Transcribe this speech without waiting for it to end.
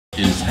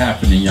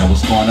happening, y'all?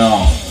 What's going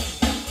on?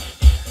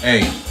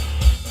 Hey,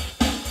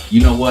 you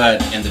know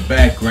what? In the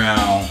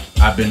background,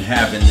 I've been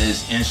having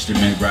this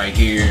instrument right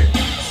here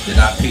that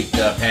I picked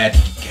up. Had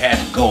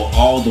to go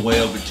all the way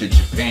over to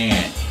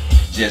Japan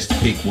just to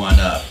pick one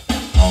up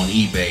on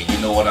eBay.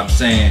 You know what I'm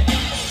saying?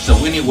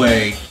 So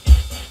anyway,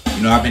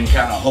 you know, I've been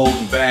kind of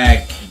holding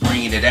back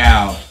bringing it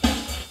out,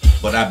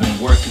 but I've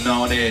been working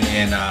on it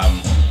and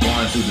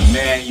going through the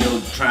manual,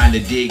 trying to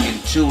dig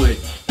into it.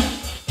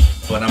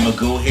 But I'm gonna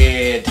go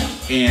ahead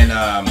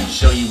and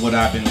show you what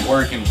I've been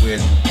working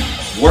with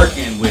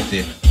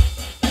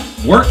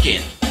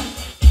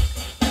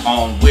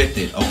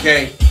it,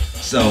 okay?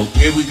 So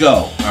here we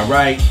go, all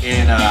right?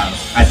 And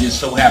I just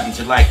so happen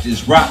to like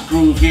this rock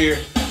groove here,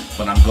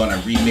 but I'm gonna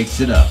remix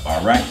it up,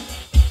 all right?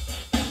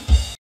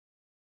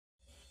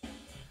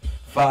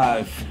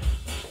 5.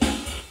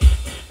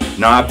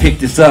 Now I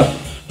picked this up.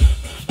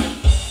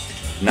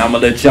 Now I'm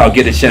gonna let y'all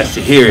get a chance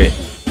to hear it.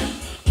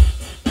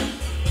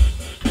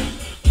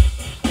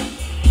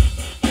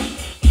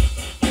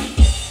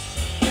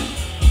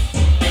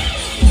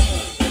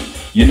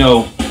 You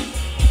know,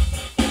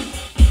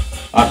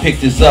 I picked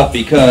this up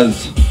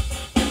because,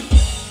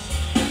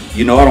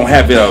 you know, I don't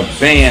have a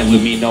band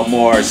with me no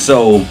more,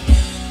 so,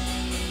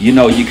 you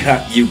know, you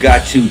got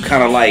to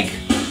kind of like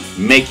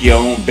make your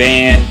own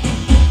band,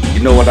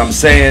 you know what I'm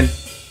saying?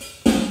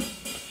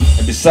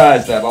 And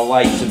besides that, I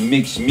like to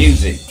mix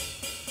music.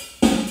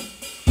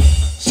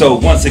 So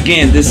once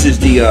again, this is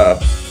the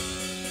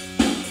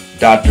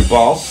Dr.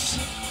 Boss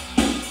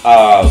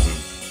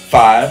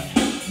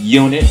 5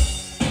 unit.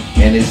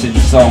 And it's in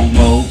song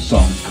mode, so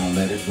I'm just gonna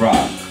let it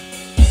rock.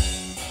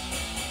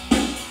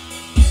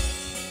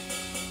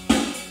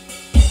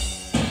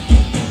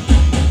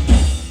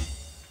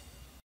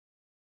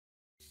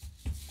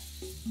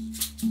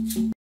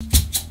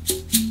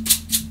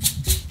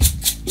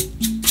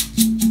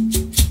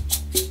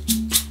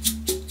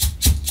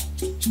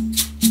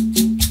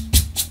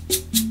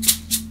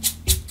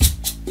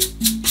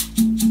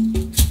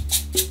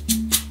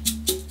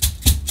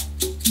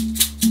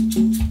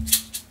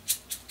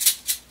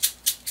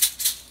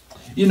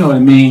 You know what I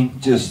mean?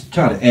 Just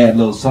try to add a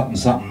little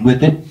something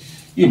with it.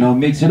 You know,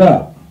 mix it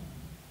up.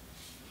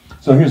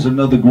 So here's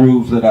another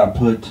groove that I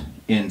put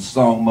in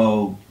song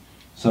mode.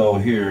 So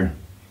here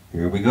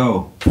we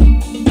go. Let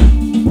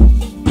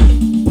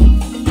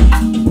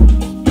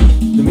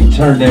me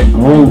turn that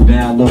groove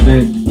down a little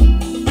bit.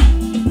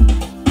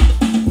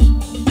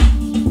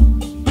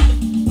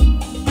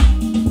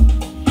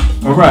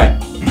 All right.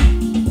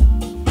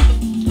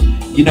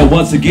 You know,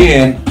 once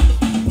again,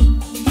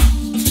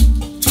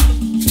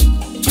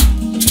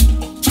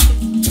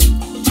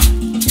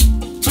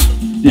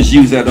 just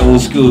use that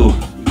old school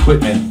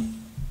equipment.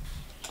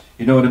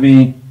 You know what I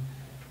mean?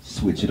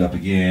 Switch it up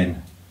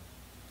again.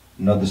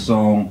 Another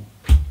song.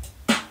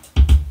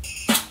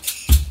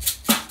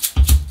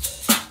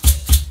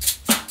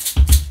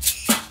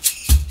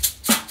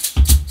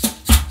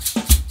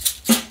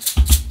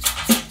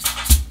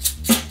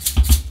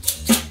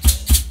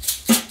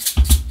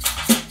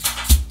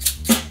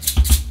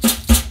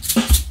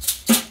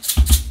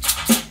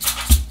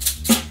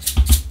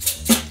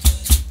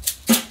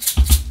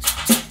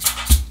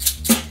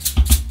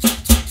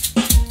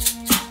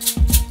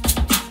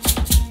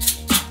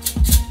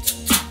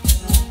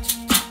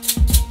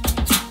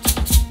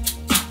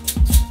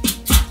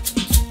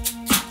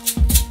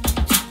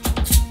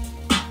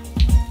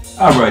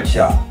 All right,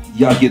 y'all.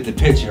 Y'all get the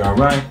picture, all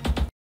right?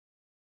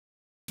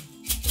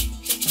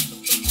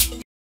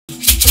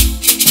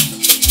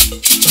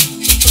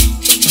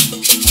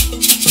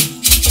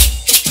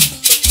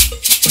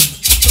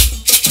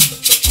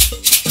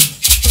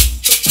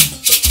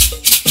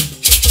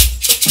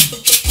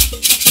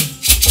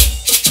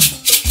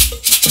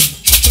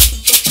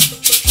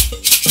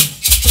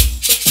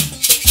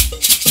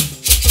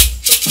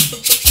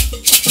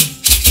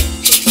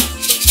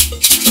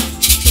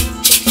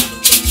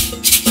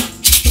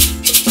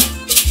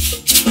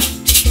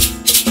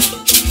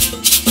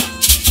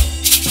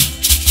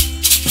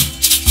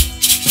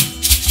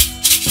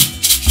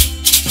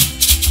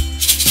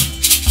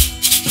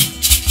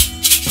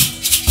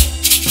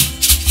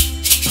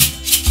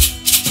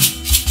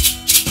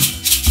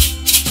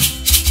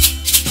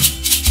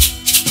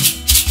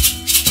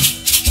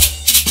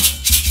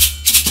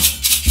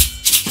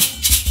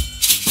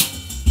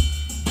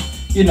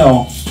 You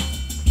know,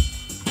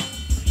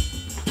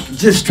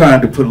 just trying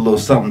to put a little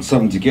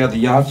something together,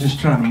 y'all. Just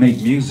trying to make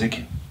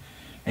music.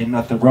 Ain't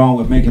nothing wrong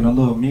with making a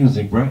little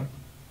music, right?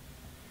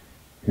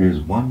 Here's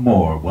one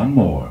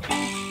more.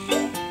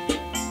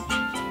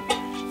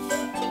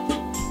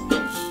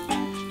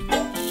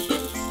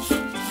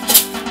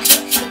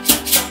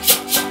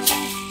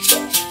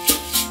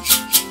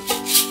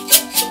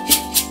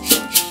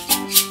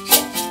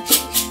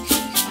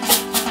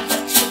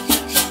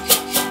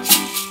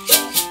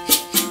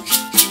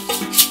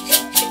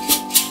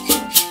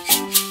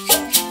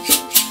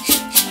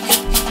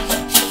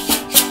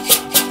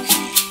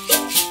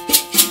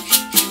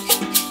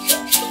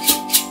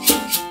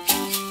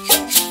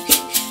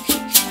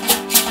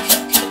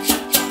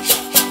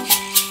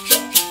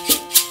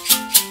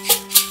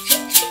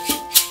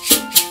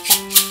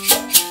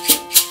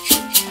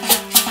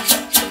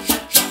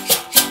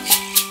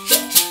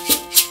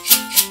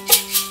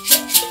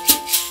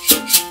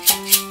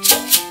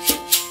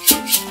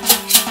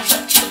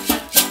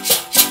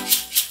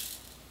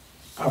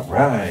 All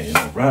right,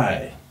 all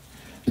right.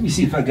 Let me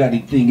see if I got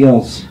anything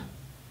else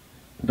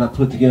that I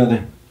put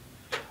together.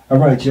 All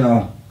right,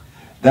 y'all.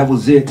 That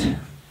was it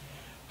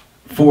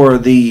for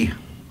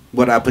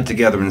what I put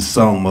together in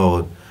song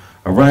mode.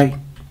 All right,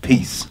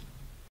 peace.